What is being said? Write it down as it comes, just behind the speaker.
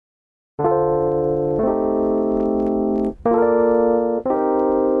This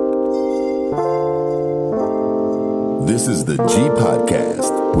is the G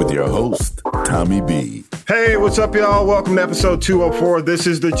Podcast with your host, Tommy B. Hey, what's up, y'all? Welcome to episode 204. This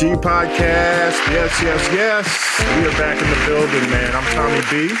is the G Podcast. Yes. We are back in the building, man. I'm Tommy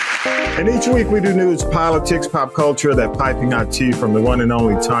B. And each week we do news, politics, pop culture, that piping hot tea from the one and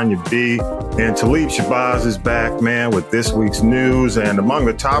only Tonya B. And Talib Shabazz is back, man, with this week's news. And among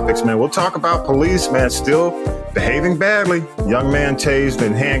the topics, man, we'll talk about police, man, still behaving badly. Young man tased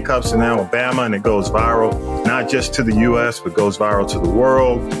in handcuffs in Alabama, and it goes viral, not just to the U.S., but goes viral to the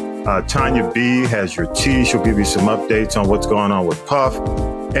world. Tonya B has your tea. She'll give you some updates on what's going on with Puff.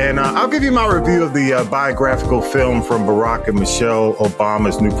 And I'll give you my review of the biographical film from Barack and Michelle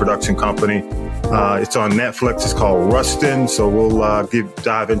Obama's new production company. It's on Netflix. It's called Rustin. So we'll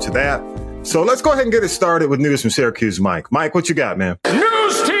dive into that. So let's go ahead and get it started with news from Syracuse, Mike. Mike, what you got, man?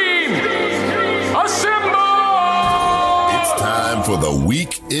 News team, assemble! It's time for the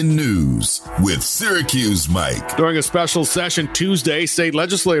Week in News with Syracuse Mike. During a special session Tuesday, state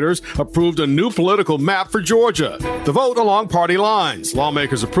legislators approved a new political map for Georgia. The vote along party lines.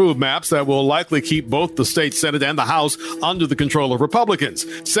 Lawmakers approved maps that will likely keep both the state Senate and the House under the control of Republicans,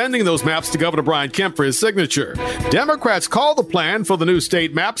 sending those maps to Governor Brian Kemp for his signature. Democrats called the plan for the new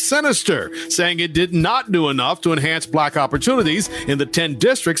state map sinister, saying it did not do enough to enhance black opportunities in the 10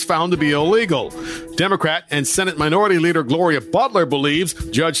 districts found to be illegal. Democrat and Senate Minority Leader Gloria Butler believes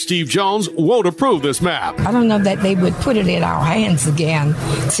Judge Steve Jones won't approve this map. I don't know that they would put it in our hands again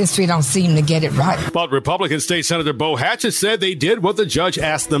since we don't seem to get it right. But Republican State Senator Bo Hatchett said they did what the judge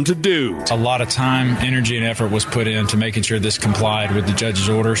asked them to do. A lot of time, energy, and effort was put into making sure this complied with the judge's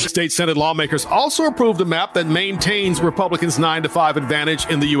orders. State Senate lawmakers also approved a map that maintains Republicans' 9-5 advantage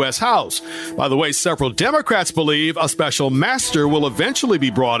in the U.S. House. By the way, several Democrats believe a special master will eventually be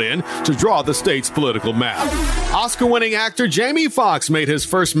brought in to draw the state's political map. Oscar-winning actor Jamie Foxx made his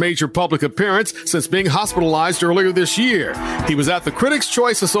first major public appearance since being hospitalized earlier this year. He was at the Critics'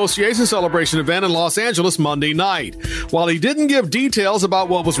 Choice Association celebration event in Los Angeles Monday night. While he didn't give details about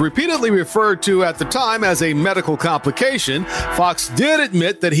what was repeatedly referred to at the time as a medical complication, Foxx did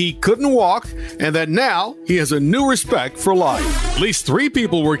admit that he couldn't walk and that now he has a new respect for life. At least 3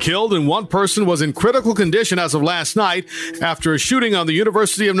 people were killed and 1 person was in critical condition as of last night after a shooting on the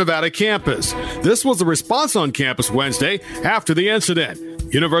University of Nevada campus. This was the response on campus Wednesday after the incident.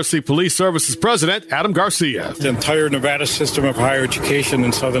 University Police Services President Adam Garcia. The entire Nevada system of higher education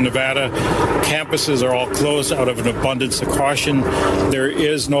in Southern Nevada, campuses are all closed out of an abundance of caution. There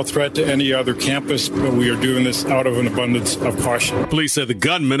is no threat to any other campus, but we are doing this out of an abundance of caution. Police said the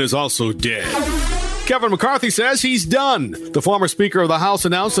gunman is also dead. Kevin McCarthy says he's done. The former Speaker of the House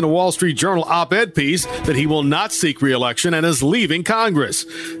announced in a Wall Street Journal op-ed piece that he will not seek re-election and is leaving Congress.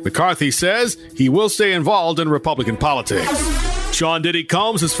 McCarthy says he will stay involved in Republican politics. Sean Diddy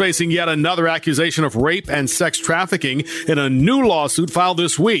Combs is facing yet another accusation of rape and sex trafficking in a new lawsuit filed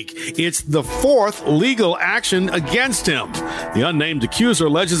this week. It's the 4th legal action against him. The unnamed accuser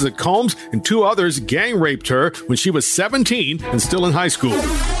alleges that Combs and 2 others gang raped her when she was 17 and still in high school.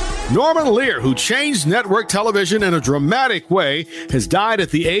 Norman Lear, who changed network television in a dramatic way, has died at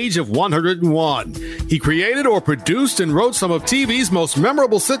the age of 101. He created or produced and wrote some of TV's most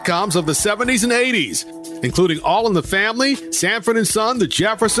memorable sitcoms of the 70s and 80s, including All in the Family, Sanford & Son, The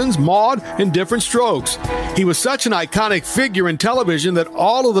Jeffersons, Maude, and Different Strokes. He was such an iconic figure in television that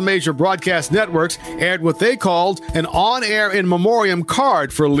all of the major broadcast networks aired what they called an on-air in memoriam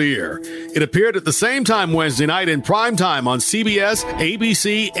card for Lear. It appeared at the same time Wednesday night in primetime on CBS,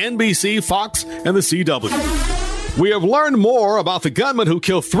 ABC, NBC, Fox, and the CW. We have learned more about the gunman who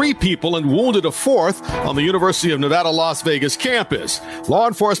killed 3 people and wounded a 4th on the University of Nevada, Las Vegas campus. Law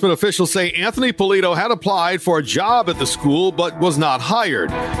enforcement officials say Anthony Polito had applied for a job at the school but was not hired.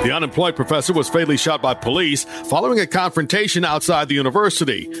 The unemployed professor was fatally shot by police following a confrontation outside the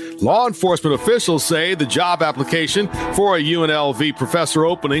university. Law enforcement officials say the job application for a UNLV professor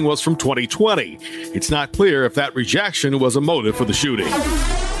opening was from 2020. It's not clear if that rejection was a motive for the shooting.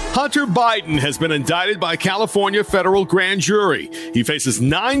 Hunter Biden has been indicted by California federal grand jury. He faces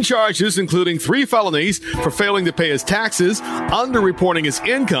 9 charges, including 3 felonies for failing to pay his taxes, underreporting his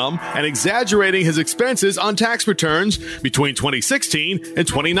income, and exaggerating his expenses on tax returns between 2016 and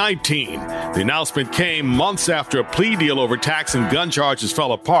 2019. The announcement came months after a plea deal over tax and gun charges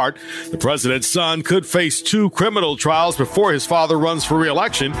fell apart. The president's son could face 2 criminal trials before his father runs for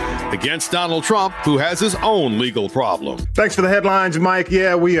re-election against Donald Trump, who has his own legal problem. Thanks for the headlines, Mike.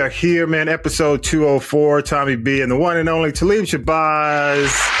 Yeah, we are here, man. Episode 204, Tommy B and the one and only Talib Shabazz.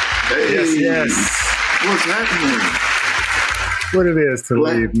 Hey, yes. What's happening? what it is to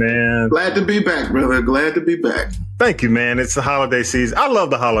leave, man. Glad to be back, brother. Glad to be back. Thank you, man. It's the holiday season. I love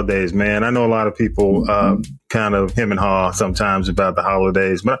the holidays, man. I know a lot of people kind of hem and haw sometimes about the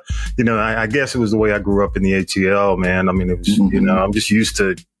holidays, but I guess it was the way I grew up in the ATL, man. I mean, it was, I'm just used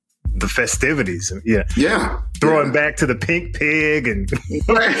to the festivities and throwing back to the pink pig and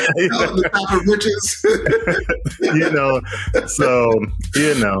the top of riches.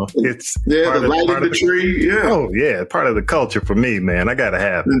 It's the lighting the tree. Yeah. Oh yeah, part of the culture for me, man. I gotta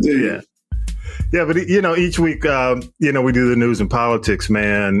have it. Indeed. Yeah, but each week, we do the news and politics,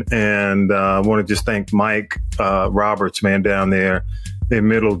 man, and I want to just thank Mike Roberts, man, down there in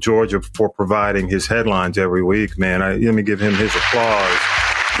Middle Georgia for providing his headlines every week, man. Let me give him his applause.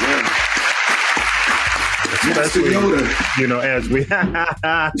 Yeah. Especially, as we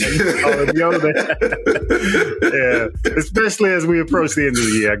especially as we approach the end of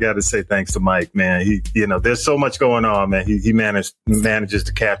the year, I got to say thanks to Mike, man. He, there's so much going on, man. He manages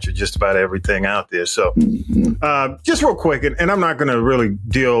to capture just about everything out there. So, just real quick, and I'm not going to really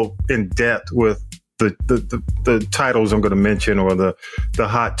deal in depth with the titles I'm going to mention or the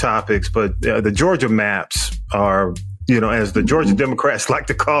hot topics, but the Georgia maps are, as the Georgia Democrats like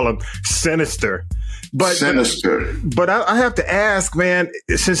to call them, sinister. But I have to ask, man,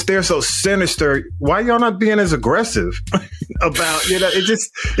 since they're so sinister, why y'all not being as aggressive about, it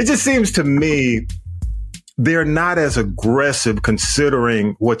just seems to me they're not as aggressive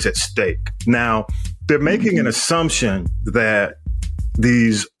considering what's at stake. Now, they're making an assumption that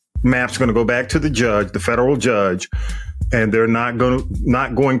these maps are going to go back to the judge, the federal judge, and they're not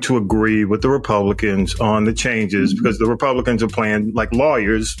going to agree with the Republicans on the changes because the Republicans are playing like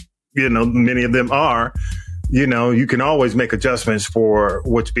lawyers. Many of them are. You can always make adjustments for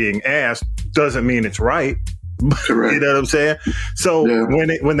what's being asked. Doesn't mean it's right. Correct. You know what I'm saying? So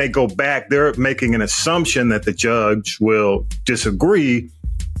when they go back, they're making an assumption that the judge will disagree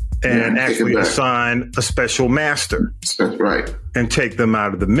and actually assign a special master. That's right. And take them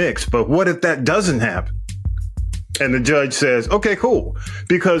out of the mix. But what if that doesn't happen? And the judge says, okay, cool.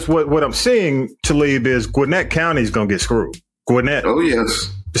 Because what I'm seeing, Talib, is Gwinnett County is going to get screwed. Gwinnett. Oh,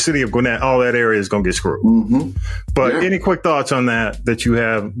 yes. The city of Gwinnett, all that area is going to get screwed. Mm-hmm. But any quick thoughts on that you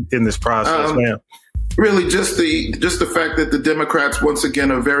have in this process, man? Really, just the fact that the Democrats once again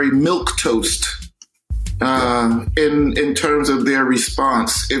are very milquetoast in terms of their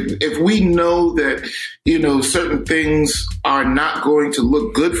response. If we know that certain things are not going to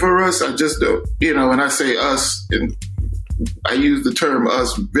look good for us, I just don't. And I say us, and I use the term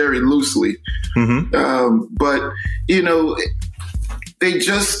us very loosely. Mm-hmm. But they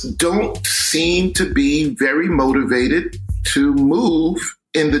just don't seem to be very motivated to move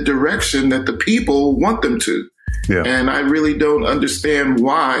in the direction that the people want them to. Yeah. And I really don't understand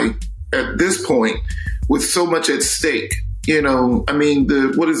why at this point, with so much at stake, the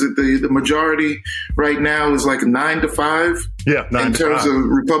majority right now is like 9-5. Yeah. In terms of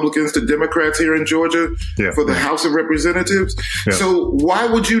Republicans to Democrats here in Georgia for the House of Representatives. Yeah. So why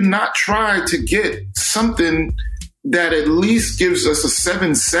would you not try to get something that at least gives us a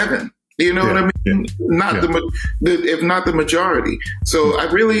 7-7, what I mean? If not the majority. So I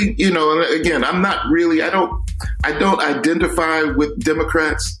really, again, I'm not really, I don't identify with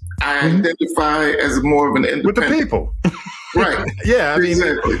Democrats. I identify as more of an independent. With the people. Right. Yeah. I mean,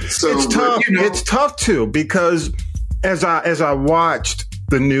 exactly. So it's tough. It's tough too, because as I watched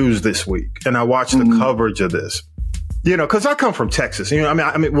the news this week and I watched the coverage of this, because I come from Texas. I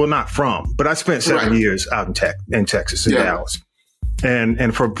mean, well, not from, but I spent 7 years out in Texas, in Dallas.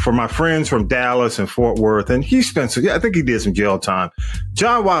 And for my friends from Dallas and Fort Worth, and he spent I think he did some jail time.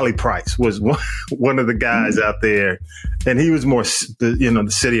 John Wiley Price was one of the guys out there, and he was more, the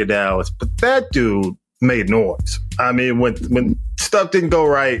city of Dallas. But that dude made noise. I mean, when stuff didn't go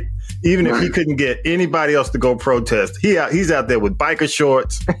right, even if he couldn't get anybody else to go protest, he's out there with biker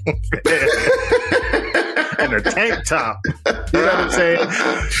shorts. And a tank top, you know what I'm saying?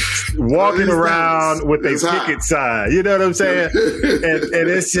 Walking around with a picket sign, you know what I'm saying? And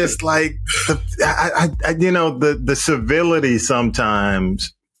it's just like, the civility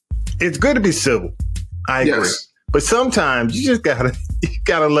sometimes. It's good to be civil. I agree. Yes. But sometimes you just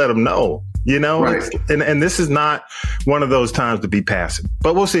gotta let them know, Right. And this is not one of those times to be passive.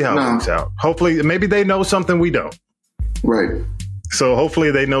 But we'll see how it works out. Hopefully, maybe they know something we don't. Right. So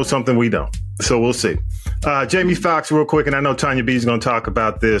hopefully they know something we don't. So we'll see. Jamie Foxx, real quick, and I know Tonya B is going to talk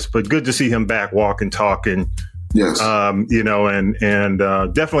about this, but good to see him back walking, talking. Yes. And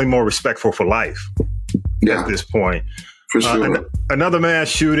definitely more respectful for life at this point. For sure. Another mass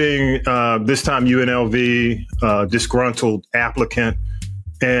shooting, this time UNLV, disgruntled applicant.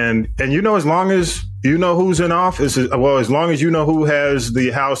 And as long as you know who's in office. Well, as long as you know who has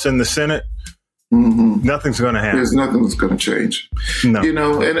the House and the Senate, nothing's going to happen. There's nothing that's going to change. No. You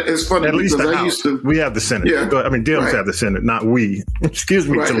know, and it's funny at least because I used to. We have the Senate. Yeah, I mean, Dems have the Senate, not we. Excuse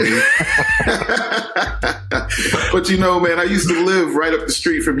me, Talib. But you know, man, I used to live right up the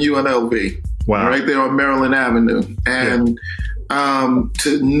street from UNLV. Wow. Right there on Maryland Avenue. And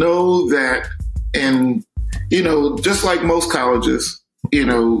to know that, and, you know, just like most colleges, you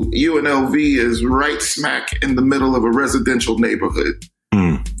know, UNLV is right smack in the middle of a residential neighborhood.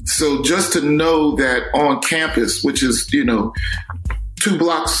 So just to know that on campus, which is, you know, two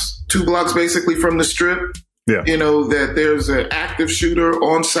blocks basically from the Strip, you know, that there's an active shooter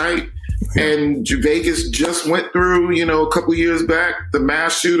on site. And Vegas just went through, you know, a couple of years back, the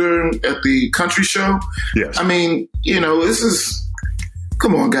mass shooter at the country show. Yes. I mean, you know, this is,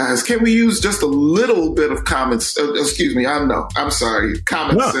 come on, guys. Can we use just a little bit of common sense?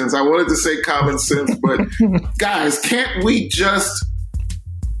 Common sense. I wanted to say common sense, but guys, can't we just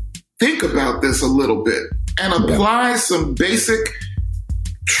think about this a little bit and apply some basic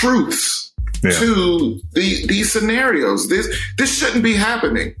truths to these scenarios? This shouldn't be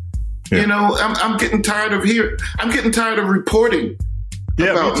happening. You know, I'm getting tired of reporting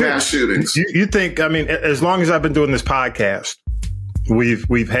about mass shootings. You think? I mean, as long as I've been doing this podcast,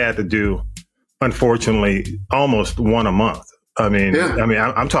 we've had to do, unfortunately, almost one a month. I mean,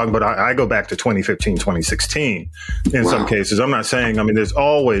 I'm talking about. I go back to 2015, 2016. In some cases, I'm not saying. I mean, there's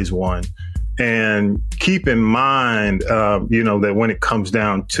always one. And keep in mind, you know, that when it comes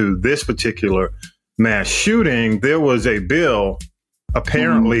down to this particular mass shooting, there was a bill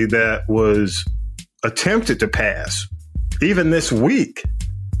apparently that was attempted to pass even this week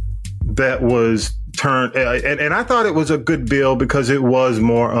that was turned. And I thought it was a good bill because it was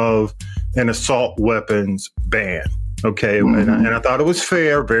more of an assault weapons ban. Okay. And I thought it was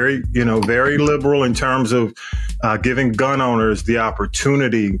fair, very liberal in terms of giving gun owners the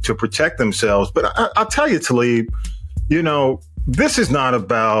opportunity to protect themselves. But I'll tell you, Talib, you know, this is not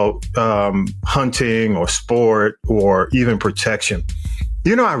about hunting or sport or even protection.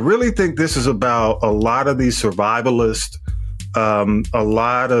 You know, I really think this is about a lot of these survivalists, a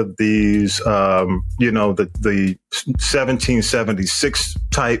lot of these, you know, the 1776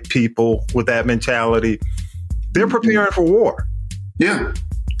 type people with that mentality. They're preparing for war. Yeah,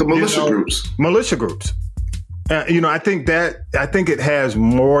 the militia groups. Militia groups. You know, I think it has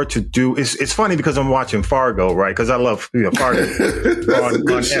more to do. It's funny because I'm watching Fargo, right? Because I love Fargo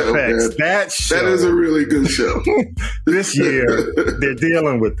on show, FX. That is a really good show. This year they're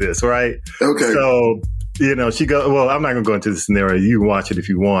dealing with this, right? Okay. So you know, she goes. Well, I'm not going to go into the scenario. You can watch it if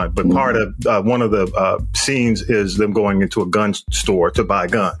you want. But part of one of the scenes is them going into a gun store to buy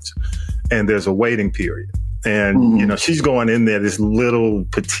guns, and there's a waiting period. And, you know, she's going in there, this little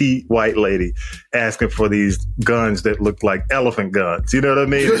petite white lady asking for these guns that look like elephant guns. You know what I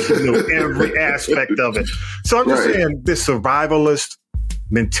mean? She knew every aspect of it. So I'm just saying this survivalist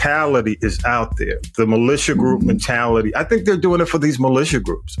mentality is out there. The militia group mentality. I think they're doing it for these militia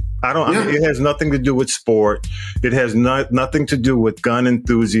groups. I mean, it has nothing to do with sport. It has nothing to do with gun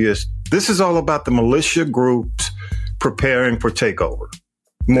enthusiasts. This is all about the militia groups preparing for takeover.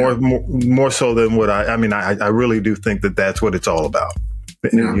 More so than what I really do think that that's what it's all about.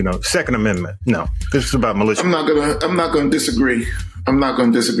 Yeah. You know, Second Amendment. No, this is about militia. I'm not gonna disagree. I'm not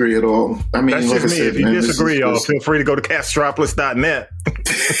gonna disagree at all. I mean, that's like just I me. said, if you disagree, y'all feel free to go to Castropolis.net.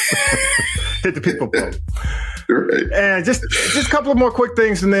 Hit the people poll. Right. And just a couple of more quick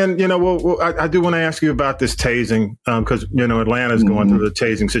things, and then, you know, I do want to ask you about this tasing, because, you know, Atlanta's going through the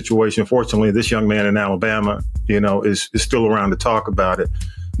tasing situation. Fortunately, this young man in Alabama, you know, is still around to talk about it.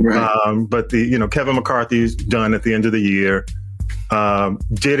 Right. But Kevin McCarthy's done at the end of the year.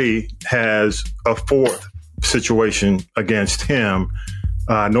 Diddy has a fourth situation against him.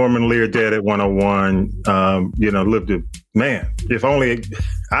 Norman Lear dead at 101. Lived a man. If only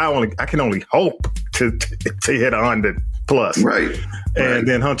I can only hope to hit 100 plus. Right. And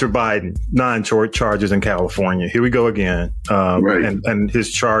then Hunter Biden, 9 charges in California. Here we go again. And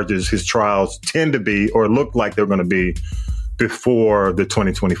his trials tend to be, or look like they're going to be, before the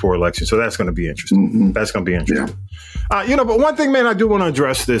 2024 election. So that's going to be interesting. That's going to be interesting. Yeah. But one thing, man, I do want to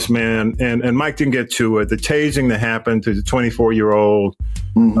address this, man, and Mike didn't get to it, the tasing that happened to the 24-year-old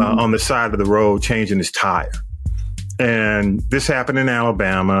on the side of the road changing his tire. And this happened in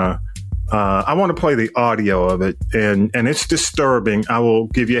Alabama. I want to play the audio of it, and it's disturbing. I will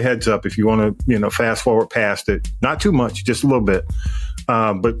give you a heads up if you want to, fast forward past it. Not too much, just a little bit.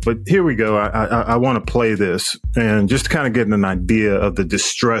 But here we go. I want to play this and just kind of get an idea of the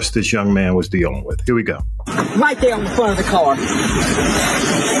distress this young man was dealing with. Here we go. Right there on the front of the car.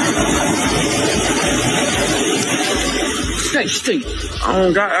 Stay.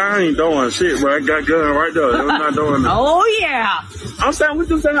 I ain't doing shit, but I got gun right there. I'm not doing that. Oh, yeah. I'm saying, what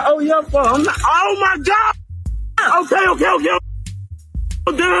you saying? Oh, yeah, for? I'm not. Oh, my God. Okay.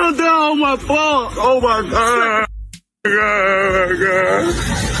 Down, oh, my fault. Oh, my God.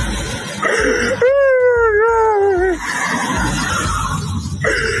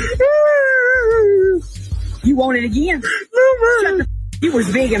 You want it again? No, man. You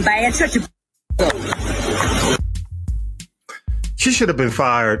was big and bad. Shut your up. She should have been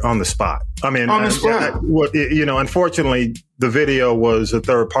fired on the spot. I mean, on the spot. Unfortunately, the video was a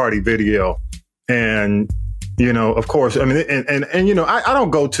third-party video, and of course, I mean, and I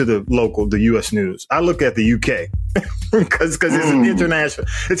don't go to the U.S. news. I look at the UK because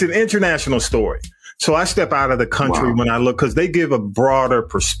it's an international story. So I step out of the country when I look, because they give a broader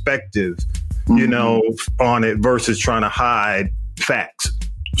perspective, on it versus trying to hide facts.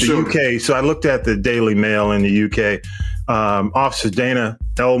 The UK. So I looked at the Daily Mail in the UK. Officer Dana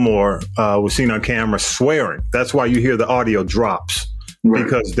Elmore was seen on camera swearing. That's why you hear the audio drops,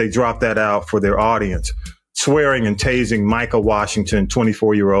 because they dropped that out for their audience. Swearing and tasing Micah Washington,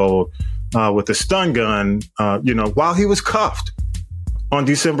 24-year-old, with a stun gun, while he was cuffed on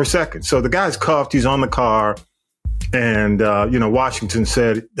December 2nd. So the guy's cuffed. He's on the car. And, Washington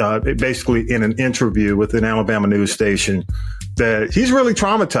said basically in an interview with an Alabama news station that he's really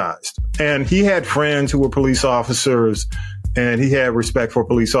traumatized. And he had friends who were police officers, and he had respect for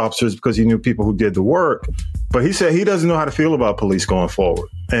police officers because he knew people who did the work. But he said he doesn't know how to feel about police going forward.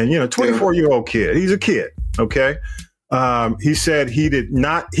 And, 24-year-old kid, he's a kid. OK, he said he did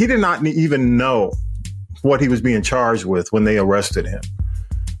not even know what he was being charged with when they arrested him.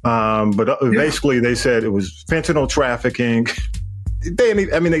 But basically, they said it was fentanyl trafficking.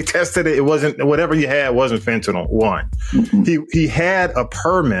 They tested it. It wasn't, whatever he had wasn't fentanyl. One, he had a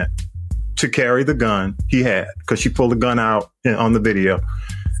permit to carry the gun. He had, because she pulled the gun out on the video,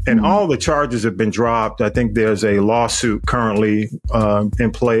 and all the charges have been dropped. I think there's a lawsuit currently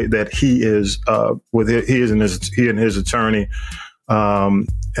in play that he and his attorney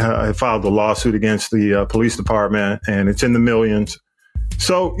filed a lawsuit against the police department, and it's in the millions.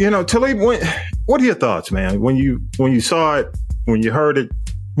 So, Talib, what are your thoughts, man? When you saw it, when you heard it,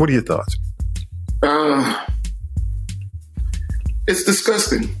 what are your thoughts? It's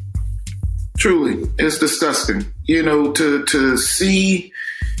disgusting. Truly, it's disgusting. To see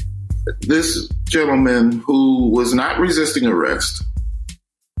this gentleman who was not resisting arrest,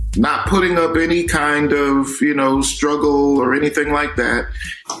 not putting up any kind of, struggle or anything like that,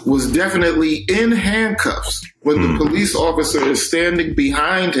 was definitely in handcuffs when the police officer is standing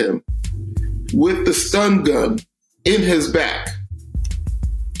behind him with the stun gun in his back,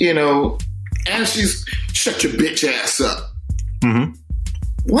 and she's, shut your bitch ass up. Mm-hmm.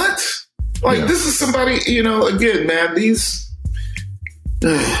 What? This is somebody, again, man, these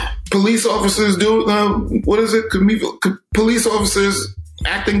police officers do, police officers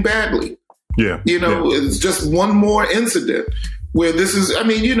acting badly. Yeah. It's just one more incident where this is,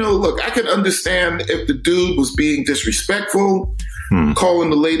 look, I can understand if the dude was being disrespectful, calling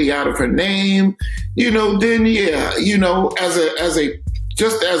the lady out of her name, then yeah, as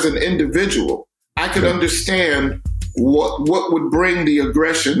an individual, I could understand what would bring the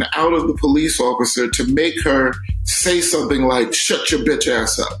aggression out of the police officer to make her say something like, shut your bitch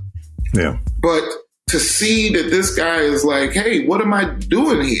ass up. Yeah. But to see that this guy is like, hey, what am I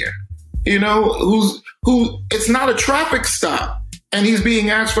doing here? It's not a traffic stop, and he's being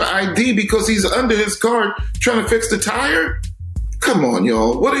asked for ID because he's under his car trying to fix the tire. Come on,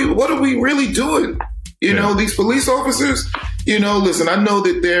 y'all. What are we really doing? These police officers, listen, I know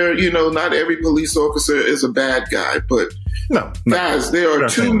that they're, not every police officer is a bad guy, but guys, there are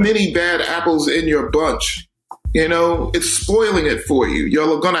too many bad apples in your bunch. It's spoiling it for you.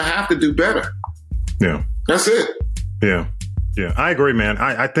 Y'all are going to have to do better. Yeah. That's it. Yeah. Yeah. I agree, man.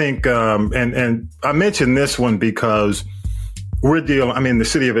 I think, and I mentioned this one because the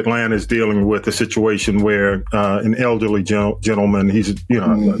city of Atlanta is dealing with a situation where an elderly gentleman, he's,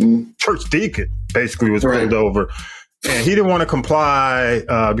 a church deacon, basically was pulled over, and he didn't want to comply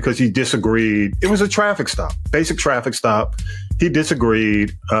because he disagreed. It was a traffic stop, basic traffic stop. He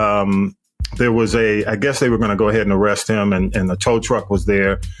disagreed. There was I guess they were going to go ahead and arrest him, and the tow truck was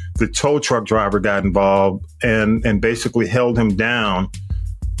there. The tow truck driver got involved and basically held him down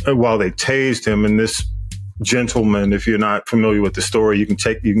while they tased him. And this gentleman, if you're not familiar with the story, you can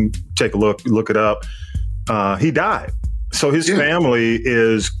take a look it up. He died. So his family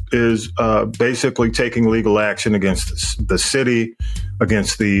is basically taking legal action against the city,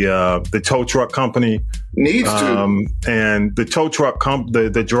 against the tow truck company. Needs to. And the tow truck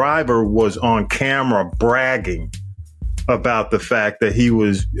the driver was on camera bragging about the fact that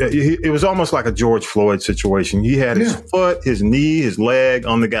it was almost like a George Floyd situation. He had his foot, his knee, his leg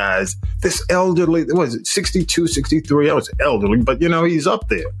on the guy's, this elderly, what was it, 62, 63? I was elderly, but he's up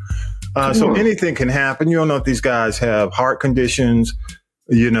there. So anything can happen. You don't know if these guys have heart conditions,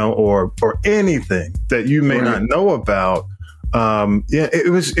 or anything that you may not know about.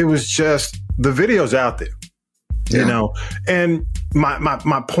 It was just, the video's out there, and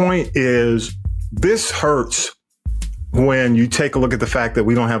my point is, this hurts when you take a look at the fact that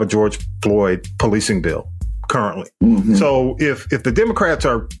we don't have a George Floyd policing bill currently. Mm-hmm. So if the Democrats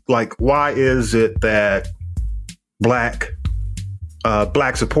are like, why is it that black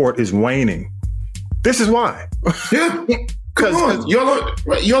support is waning? This is why. Yeah. Come on.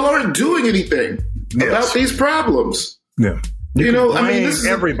 Y'all aren't doing anything about these problems. Yeah. This is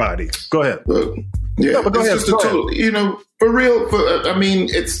everybody. Go ahead. Yeah, but go ahead. For real.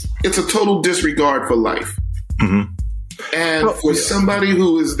 It's a total disregard for life. Mm-hmm. And for somebody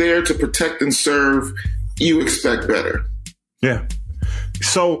who is there to protect and serve, you expect better. Yeah.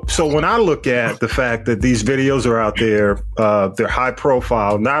 So when I look at the fact that these videos are out there, they're high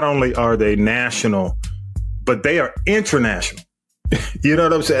profile. Not only are they national, but they are international. You know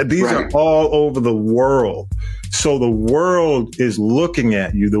what I'm saying? These are all over the world. So the world is looking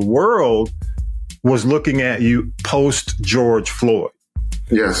at you. The world was looking at you post George Floyd.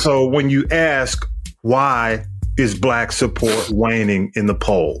 Yes. So when you ask, why is black support waning in the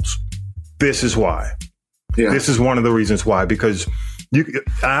polls? This is why. Yeah. This is one of the reasons why, because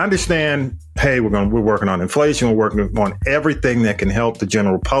I understand, hey, we're working on inflation. We're working on everything that can help the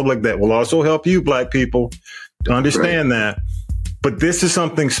general public, that will also help you, black people, to understand that. But this is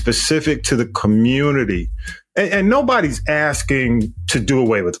something specific to the community. And nobody's asking to do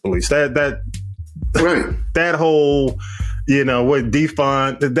away with the police. That whole, what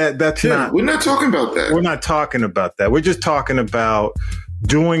defund, that's not. We're not talking about that. We're not talking about that. We're just talking about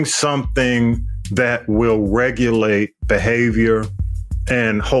doing something that will regulate behavior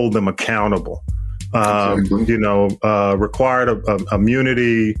and hold them accountable. Required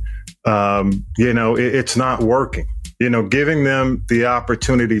immunity. It's not working. Giving them the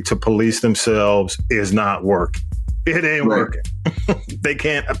opportunity to police themselves is not working. It ain't working. They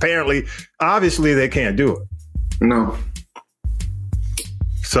can't, obviously they can't do it. No.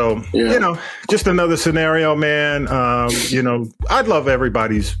 So, just another scenario, man. I'd love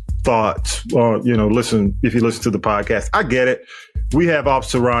everybody's thoughts. Listen, if you listen to the podcast, I get it. We have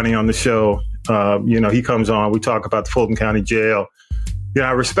Officer Ronnie on the show. He comes on, we talk about the Fulton County Jail.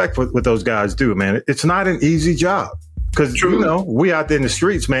 I respect what those guys do, man. It's not an easy job. Because, we out there in the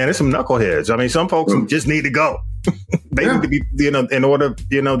streets, man, there's some knuckleheads. I mean, some folks just need to go. They need to be, in order,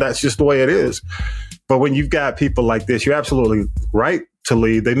 that's just the way it is. But when you've got people like this, you're absolutely right to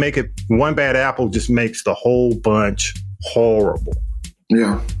leave. They make it, one bad apple just makes the whole bunch horrible.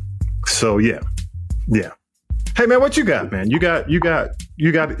 Yeah. So, yeah. Hey, man, what you got, man? You got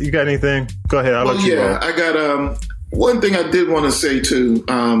anything? Go ahead. I'll let you go. I got one thing I did want to say too.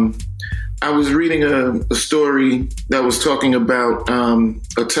 I was reading a story that was talking about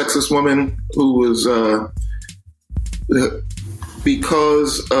a Texas woman who was,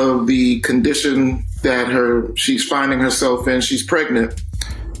 because of the condition that she's finding herself in, she's pregnant,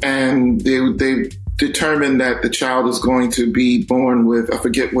 and they determined that the child is going to be born with, I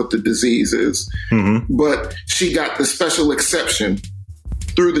forget what the disease is, but she got the special exception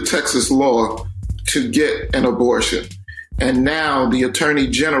through the Texas law to get an abortion. And now the Attorney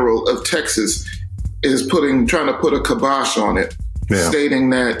General of Texas is trying to put a kibosh on it,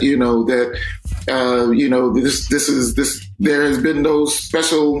 stating that, there has been no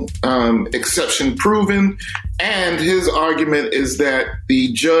special exception proven. And his argument is that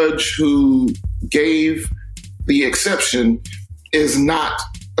the judge who gave the exception is not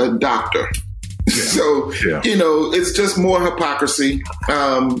a doctor. Yeah. So, it's just more hypocrisy.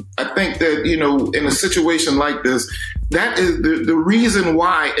 I think that, in a situation like this, that is the reason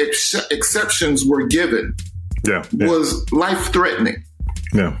why exceptions were given was life-threatening.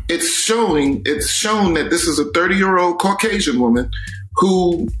 Yeah. It's shown that this is a 30-year-old Caucasian woman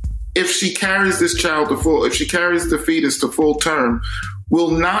who, if she carries this child if she carries the fetus to full term,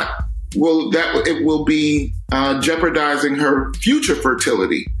 it will be jeopardizing her future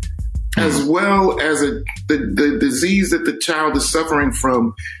fertility, as well as the disease that the child is suffering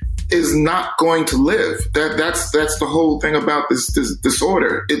from is not going to live. That's the whole thing about this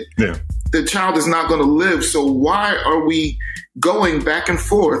disorder. The child is not going to live. So why are we going back and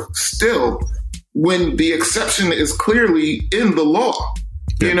forth still when the exception is clearly in the law?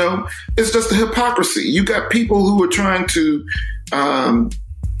 Yeah. It's just a hypocrisy. You got people who are trying to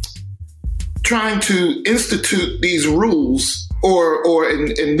trying to institute these rules, or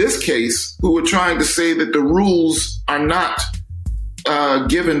in this case, who were trying to say that the rules are not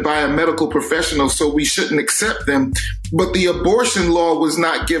given by a medical professional, so we shouldn't accept them. But the abortion law was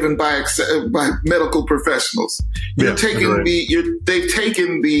not given by medical professionals. They've taken the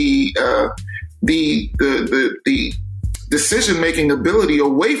decision-making ability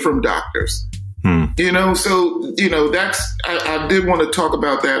away from doctors. So that's I did want to talk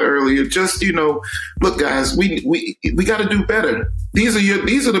about that earlier. Just look, guys, we got to do better. These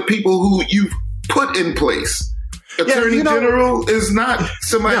are the people who you've put in place. Attorney General is not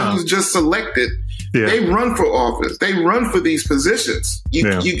somebody who's just selected. Yeah. They run for office. They run for these positions.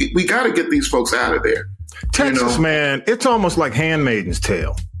 We got to get these folks out of there. Texas, man, it's almost like Handmaid's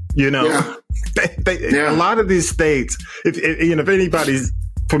Tale. A lot of these states, if anybody's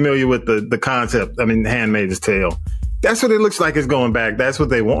familiar with the concept, Handmaid's Tale, that's what it looks like it's going back. That's what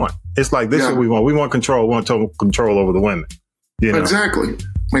they want. It's like, this is what we want. We want control. We want total control over the women. Exactly.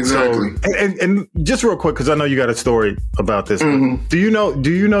 So, and just real quick, because I know you got a story about this. Mm-hmm. Do you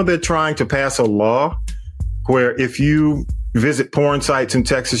know they're trying to pass a law where if you visit porn sites in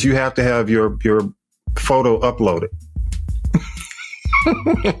Texas, you have to have your photo uploaded?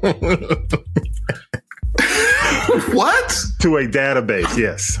 What? To a database,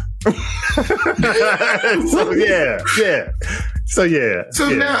 yes. So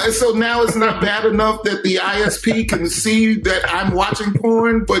now it's not bad enough that the ISP can see that I'm watching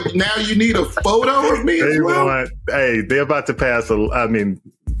porn, but now you need a photo of me as well? They're about to pass I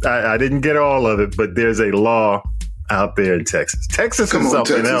didn't get all of it, but there's a law out there in Texas. Texas is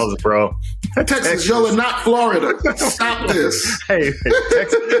something else, bro. Texas, y'all are not Florida. Stop this. Hey,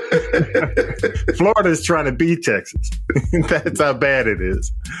 Texas. Florida is trying to beat Texas. That's how bad it is.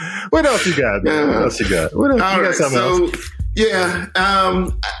 What else you got, man? What else you got? What else? You got something else? Yeah,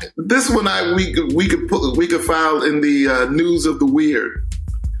 this one we could file in the news of the weird.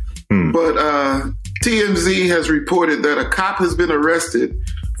 But TMZ has reported that a cop has been arrested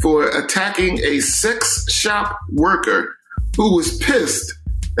for attacking a sex shop worker who was pissed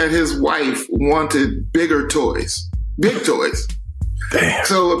that his wife wanted big toys. Damn.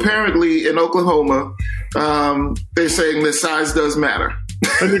 So apparently in Oklahoma, they're saying that size does matter.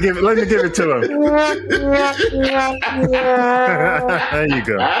 Let me give it to him. There you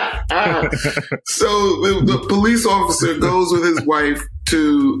go. So the police officer goes with his wife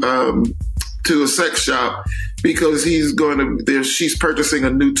to a sex shop because she's purchasing a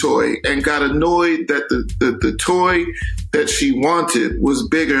new toy, and got annoyed that the toy that she wanted was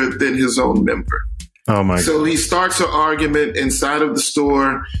bigger than his own member. Oh my God. So he starts an argument inside of the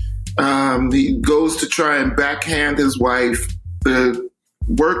store. He goes to try and backhand his wife. The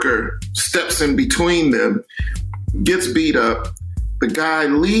worker steps in between them, gets beat up. The guy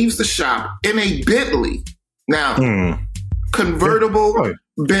leaves the shop in a Bentley. Now, convertible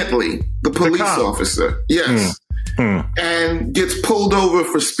Bentley, the police officer. Yes. And gets pulled over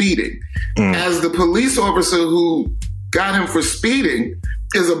for speeding. As the police officer who got him for speeding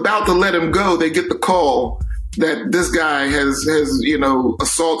is about to let him go, they get the call that this guy has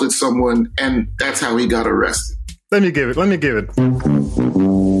assaulted someone, and that's how he got arrested. Let me give it.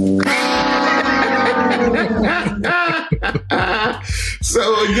 So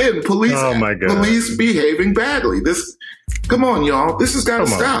again, police behaving badly. Come on, y'all. This has got to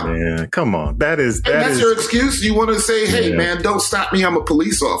stop. Man. Come on. That's your excuse? You want to say, hey, man, don't stop me. I'm a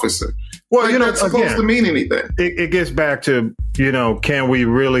police officer. Well, that's supposed to mean anything. It gets back to, can we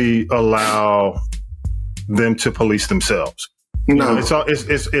really allow them to police themselves? No.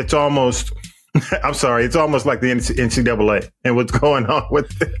 It's almost... I'm sorry. It's almost like the NCAA and what's going on with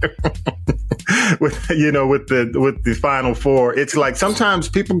the Final Four. It's like sometimes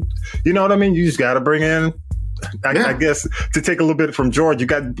people, you know what I mean? You just got to bring in, I guess, to take a little bit from George, you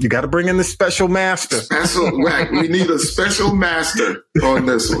got to bring in the special master. Right. We need a special master on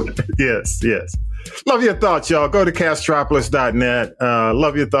this one. Yes. Love your thoughts, y'all. Go to castropolis.net.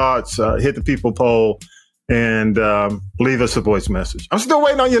 Love your thoughts. Hit the people poll. And leave us a voice message. I'm still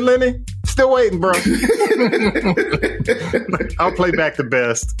waiting on you, Lenny. Still waiting, bro. I'll play back the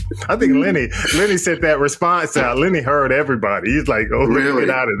best. I think Lenny sent that response out. Lenny heard everybody. He's like, "Oh, really?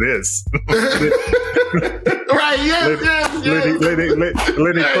 Get out of this." Right? Yes. Lenny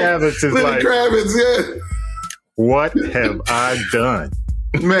Kravitz is Lenny Kravitz, yeah. What have I done?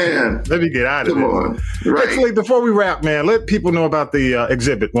 Man, let me get out of Come on. Right. Actually, before we wrap, man, let people know about the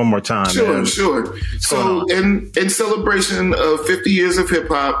exhibit one more time. Sure. So in celebration of 50 years of hip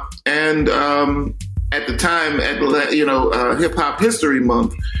hop, and at the time, Hip Hop History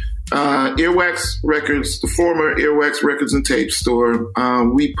Month, Earwax Records, the former Earwax Records and Tape store,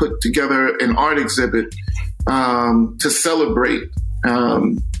 we put together an art exhibit to celebrate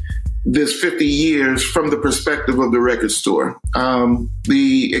this 50 years from the perspective of the record store.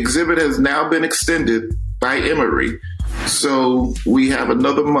 The exhibit has now been extended by Emory. So we have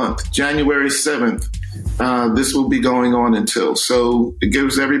another month, January 7th. This will be going on until. So it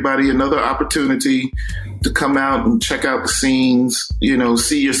gives everybody another opportunity to come out and check out the scenes,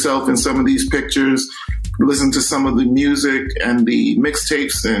 see yourself in some of these pictures, listen to some of the music and the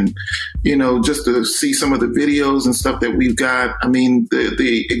mixtapes and, just to see some of the videos and stuff that we've got. I mean,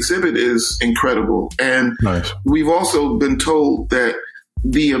 the exhibit is incredible. And nice. We've also been told that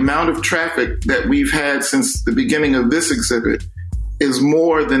the amount of traffic that we've had since the beginning of this exhibit is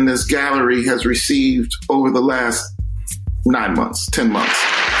more than this gallery has received over the last 9 months, 10 months.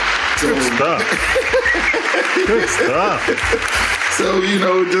 Good stuff. Good stuff. So,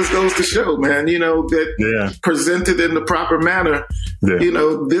 it just goes to show, man, that presented in the proper manner,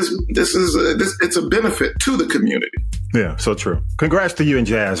 it's a benefit to the community. Yeah, so true. Congrats to you and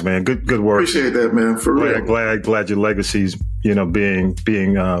Jazz, man. Good work. Appreciate that, man. For real. Glad your legacy's, being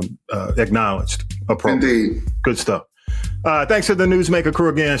acknowledged. Appropriate. Indeed. Good stuff. Thanks to the Newsmaker crew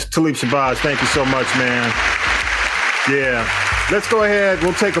again. Talib Shabazz, thank you so much, man. Yeah. Let's go ahead.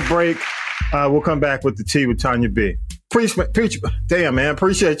 We'll take a break. We'll come back with the tea with Tonya B. Damn, man.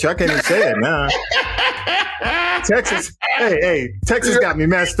 Appreciate you. I can't even say it now. Texas. Hey, Texas got me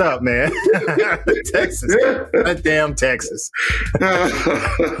messed up, man. Texas. Damn Texas.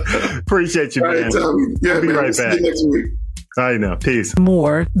 Appreciate you, man. We'll be right back. See you next week. I know. Peace.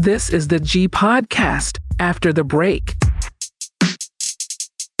 More. This is the G Podcast after the break.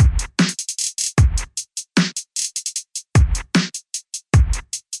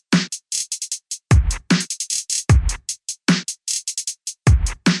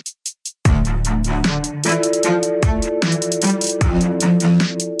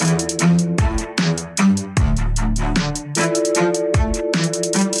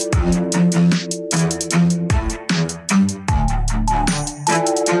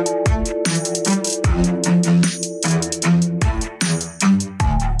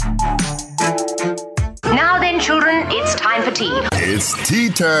 It's tea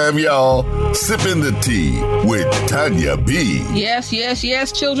time, y'all. Sipping the tea with Tonya B.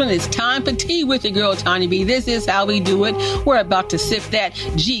 Yes, children. It's time for tea with your girl, Tonya B. This is how we do it. We're about to sip that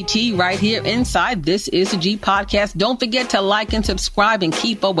GT right here inside. This is the G Podcast. Don't forget to like and subscribe and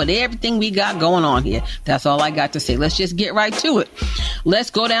keep up with everything we got going on here. That's all I got to say. Let's just get right to it. Let's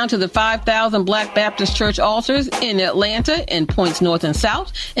go down to the 5,000 Black Baptist Church altars in Atlanta and points north and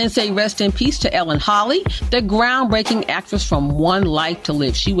south and say rest in peace to Ellen Holly, the groundbreaking actress from One Life to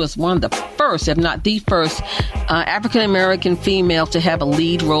Live. She was one of the first, if not the first, African-American female to have a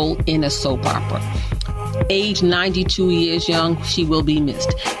lead role in a soap opera. Age 92 years young, she will be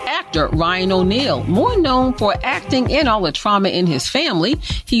missed. Actor Ryan O'Neal, more known for acting and all the trauma in his family.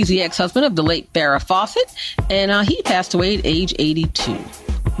 He's the ex-husband of the late Farrah Fawcett, and he passed away at age 82.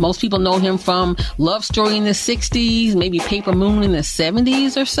 Most people know him from Love Story in the 60s, maybe Paper Moon in the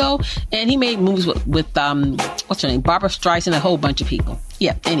 70s or so. And he made movies with what's her name? Barbara Streisand, a whole bunch of people.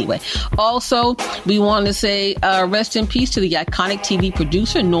 Yeah, anyway. Also, we want to say rest in peace to the iconic TV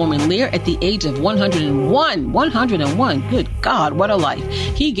producer, Norman Lear, at the age of 101. 101. Good God, what a life.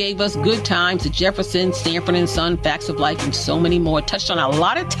 He gave us Good Times, The Jefferson, Stanford and Son, Facts of Life, and so many more. Touched on a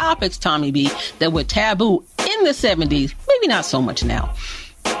lot of topics, Tommy B, that were taboo in the 70s. Maybe not so much now.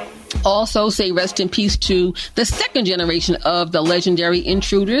 Also say rest in peace to the second generation of the legendary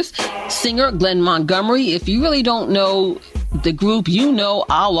Intruders, singer Glenn Montgomery. If you really don't know the group, you know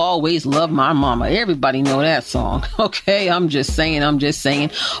I'll Always Love My Mama. Everybody know that song. Okay, I'm just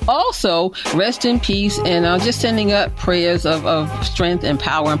saying. Also, rest in peace, and just sending up prayers of strength and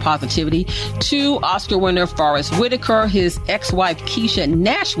power and positivity to Oscar winner Forrest Whitaker. His ex-wife Keisha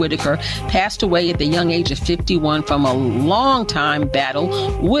Nash Whitaker passed away at the young age of 51 from a long time battle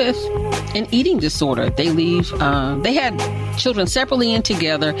with an eating disorder. They had children separately and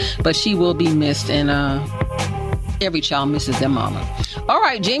together, but she will be missed, and every child misses their mama. All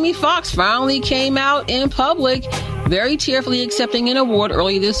right, Jamie Foxx finally came out in public, very tearfully accepting an award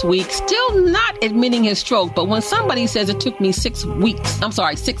earlier this week, still not admitting his stroke. But when somebody says it took me 6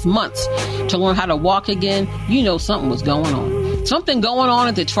 months to learn how to walk again, you know something was going on. Something going on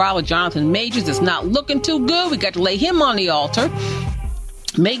at the trial of Jonathan Majors is not looking too good. We got to lay him on the altar.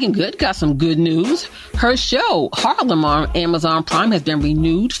 Megan Good got some good news. Her show, Harlem on Amazon Prime, has been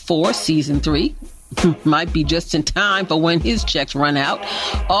renewed for season 3. Might be just in time for when his checks run out.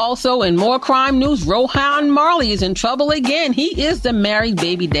 Also, in more crime news, Rohan Marley is in trouble again. He is the married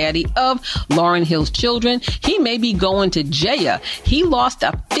baby daddy of Lauryn Hill's children. He may be going to jail. He lost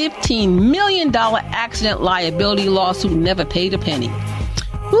a $15 million accident liability lawsuit, never paid a penny.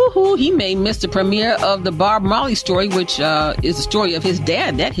 Woo-hoo, he may miss the premiere of the Bob Marley story, which is the story of his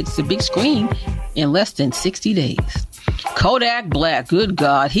dad. That hits the big screen in less than 60 days. Kodak Black, good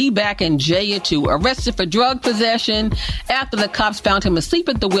God, he back in jail too, arrested for drug possession. After the cops found him asleep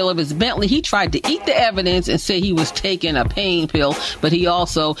at the wheel of his Bentley, he tried to eat the evidence and say he was taking a pain pill, but he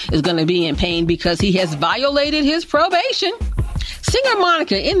also is going to be in pain because he has violated his probation. Singer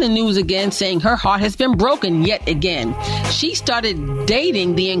Monica in the news again, saying her heart has been broken yet again. She started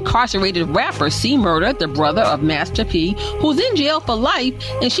dating the incarcerated rapper C Murder, the brother of Master P, who's in jail for life,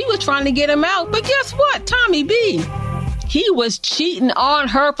 and she was trying to get him out. But guess what? Tommy B, he was cheating on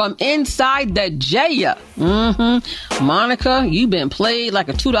her from inside the jail. Monica, you've been played like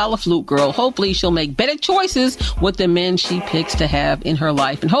a $2 flute girl. Hopefully she'll make better choices with the men she picks to have in her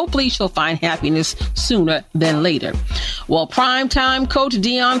life. And hopefully she'll find happiness sooner than later. Well, primetime coach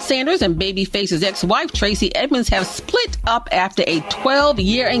Deion Sanders and Babyface's ex-wife Tracy Edmonds have split up after a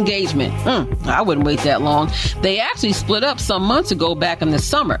 12-year engagement. I wouldn't wait that long. They actually split up some months ago back in the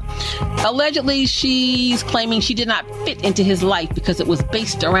summer. Allegedly, she's claiming she did not fit into his life because it was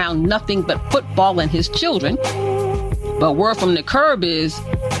based around nothing but football and his children. But word from the curb is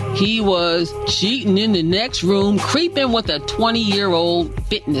he was cheating in the next room, creeping with a 20-year-old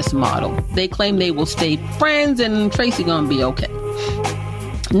fitness model. They claim they will stay friends and Tracy gonna be okay.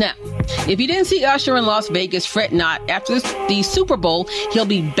 Now, if you didn't see Usher in Las Vegas, fret not. After the Super Bowl, he'll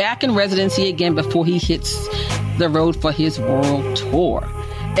be back in residency again before he hits the road for his world tour.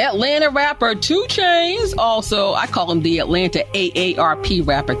 Atlanta rapper 2 Chainz, also, I call him the Atlanta AARP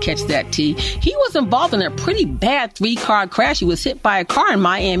rapper, catch that T. He was involved in a pretty bad 3-car crash. He was hit by a car in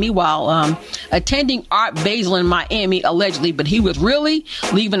Miami while attending Art Basel in Miami, allegedly, but he was really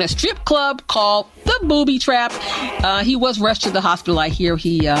leaving a strip club called The Booby Trap. He was rushed to the hospital. I hear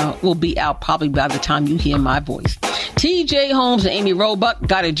he will be out probably by the time you hear my voice. TJ Holmes and Amy Roebuck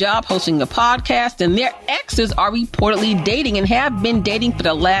got a job hosting a podcast, and their exes are reportedly dating and have been dating for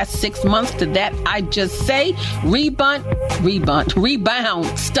the last 6 months. To that, I just say rebound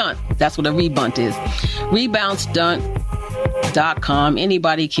stunt. That's what a rebound is. Reboundstunt.com.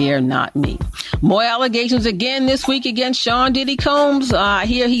 Anybody care? Not me. More allegations again this week against Sean Diddy Combs. I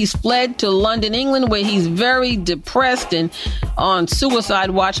hear he's fled to London, England, where he's very depressed and on suicide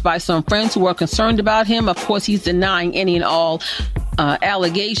watch by some friends who are concerned about him. Of course, he's denying any and all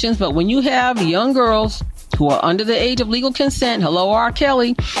allegations. But when you have young girls who are under the age of legal consent, hello, R.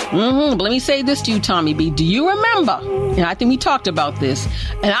 Kelly. But let me say this to you, Tommy B. Do you remember, and I think we talked about this,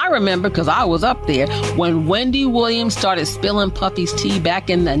 and I remember because I was up there, when Wendy Williams started spilling Puffy's tea back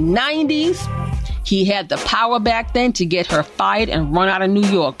in the 90s? He had the power back then to get her fired and run out of New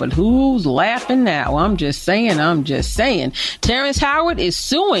York. But who's laughing now? I'm just saying. Terrence Howard is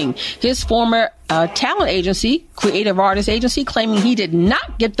suing his former talent agency, creative artist agency, claiming he did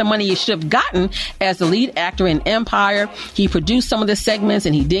not get the money he should have gotten as the lead actor in Empire. He produced some of the segments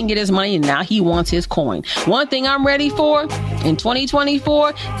and he didn't get his money, and now he wants his coin. One thing I'm ready for in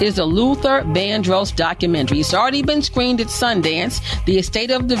 2024 is the Luther Vandross documentary. It's already been screened at Sundance. The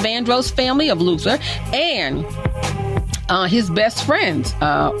estate of the Vandross family of Luther and his best friends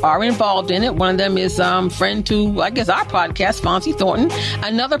are involved in it. One of them is friend to, I guess, our podcast, Fonzie Thornton.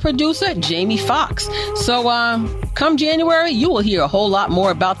 Another producer, Jamie Foxx. So come January, you will hear a whole lot more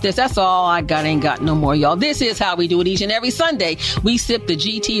about this. That's all I got. Ain't got no more, y'all. This is how we do it each and every Sunday. We sip the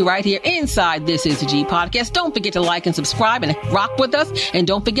GT right here inside This Is the G Podcast. Don't forget to like and subscribe and rock with us. And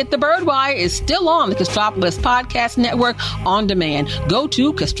don't forget the Birdwire is still on the Castropolis Podcast Network on demand. Go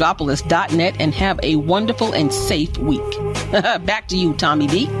to castropolis.net and have a wonderful and safe week. Back to you, Tommy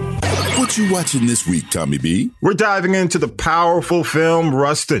B. What you watching this week, Tommy B? We're diving into the powerful film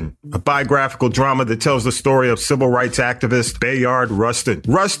Rustin, a biographical drama that tells the story of civil rights activist Bayard Rustin.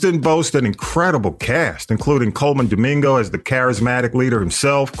 Rustin boasts an incredible cast, including Coleman Domingo as the charismatic leader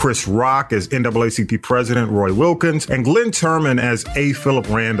himself, Chris Rock as NAACP President Roy Wilkins, and Glenn Turman as A. Philip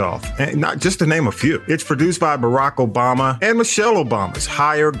Randolph, and not just to name a few. It's produced by Barack Obama and Michelle Obama's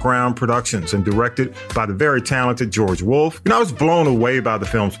Higher Ground Productions and directed by the very talented George Wolfe. And I was blown away by the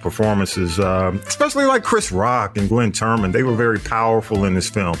film's performance. performances, especially like Chris Rock and Glenn Turman. They were very powerful in this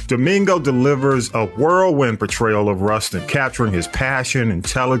film. Domingo delivers a whirlwind portrayal of Rustin, capturing his passion,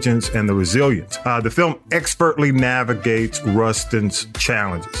 intelligence, and the resilience. The film expertly navigates Rustin's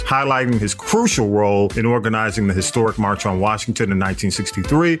challenges, highlighting his crucial role in organizing the historic March on Washington in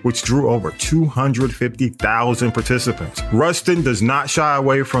 1963, which drew over 250,000 participants. Rustin does not shy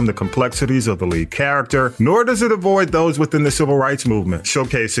away from the complexities of the lead character, nor does it avoid those within the civil rights movement,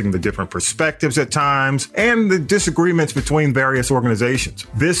 showcasing the different perspectives at times and the disagreements between various organizations.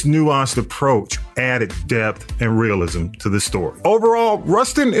 This nuanced approach added depth and realism to the story. Overall,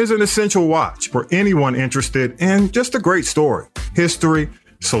 Rustin is an essential watch for anyone interested in just a great story, history,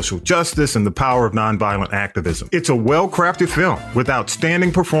 social justice, and the power of nonviolent activism. It's a well-crafted film with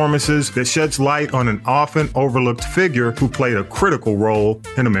outstanding performances that sheds light on an often overlooked figure who played a critical role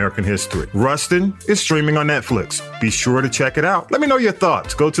in American history. Rustin is streaming on Netflix. Be sure to check it out. Let me know your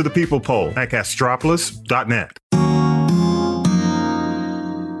thoughts. Go to the People poll at castropolis.net.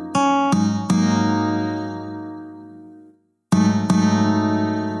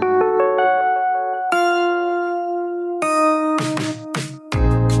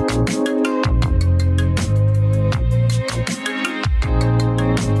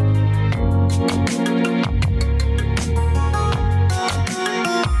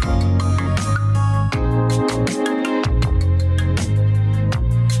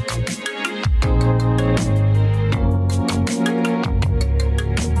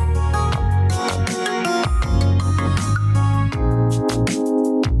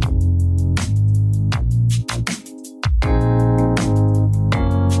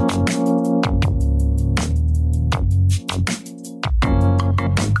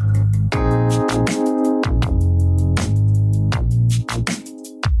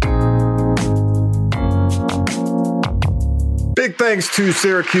 Big thanks to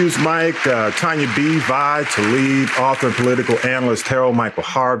Syracuse Mike, Tonya B, Vi, Talib, author and political analyst Harold Michael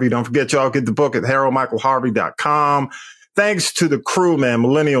Harvey. Don't forget, y'all, get the book at haroldmichaelharvey.com. Thanks to the crew, man,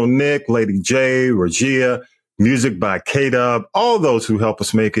 Millennial Nick, Lady J, Regia, music by K-Dub, all those who help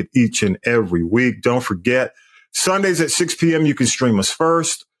us make it each and every week. Don't forget, Sundays at 6 p.m., you can stream us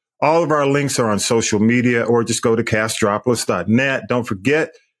first. All of our links are on social media, or just go to castropolis.net. Don't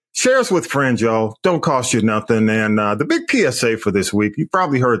forget, share us with friends, y'all. Don't cost you nothing. And the big PSA for this week, you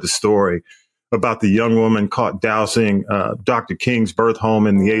probably heard the story about the young woman caught dousing Dr. King's birth home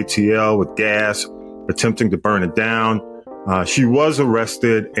in the ATL with gas, attempting to burn it down. She was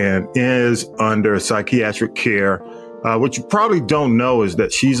arrested and is under psychiatric care. What you probably don't know is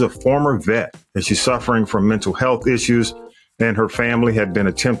that she's a former vet and she's suffering from mental health issues, and her family had been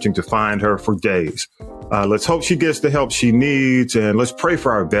attempting to find her for days. Let's hope she gets the help she needs, and let's pray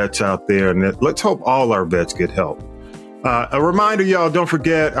for our vets out there, and let's hope all our vets get help. A reminder, y'all, don't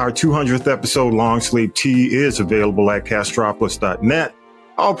forget our 200th episode long sleeve tee is available at castropolis.net.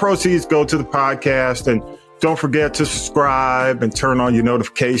 All proceeds go to the podcast, and don't forget to subscribe and turn on your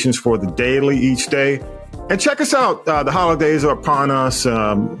notifications for the daily each day. And check us out. The holidays are upon us.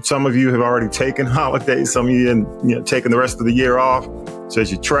 Some of you have already taken holidays. Some of you taking the rest of the year off. So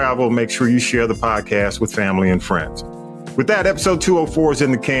as you travel, make sure you share the podcast with family and friends. With that, episode 204 is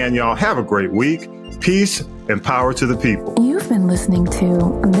in the can, y'all. Have a great week. Peace and power to the people. You've been listening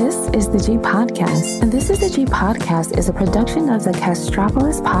to This is the G Podcast. And This is the G Podcast is a production of the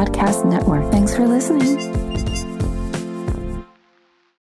Castropolis Podcast Network. Thanks for listening.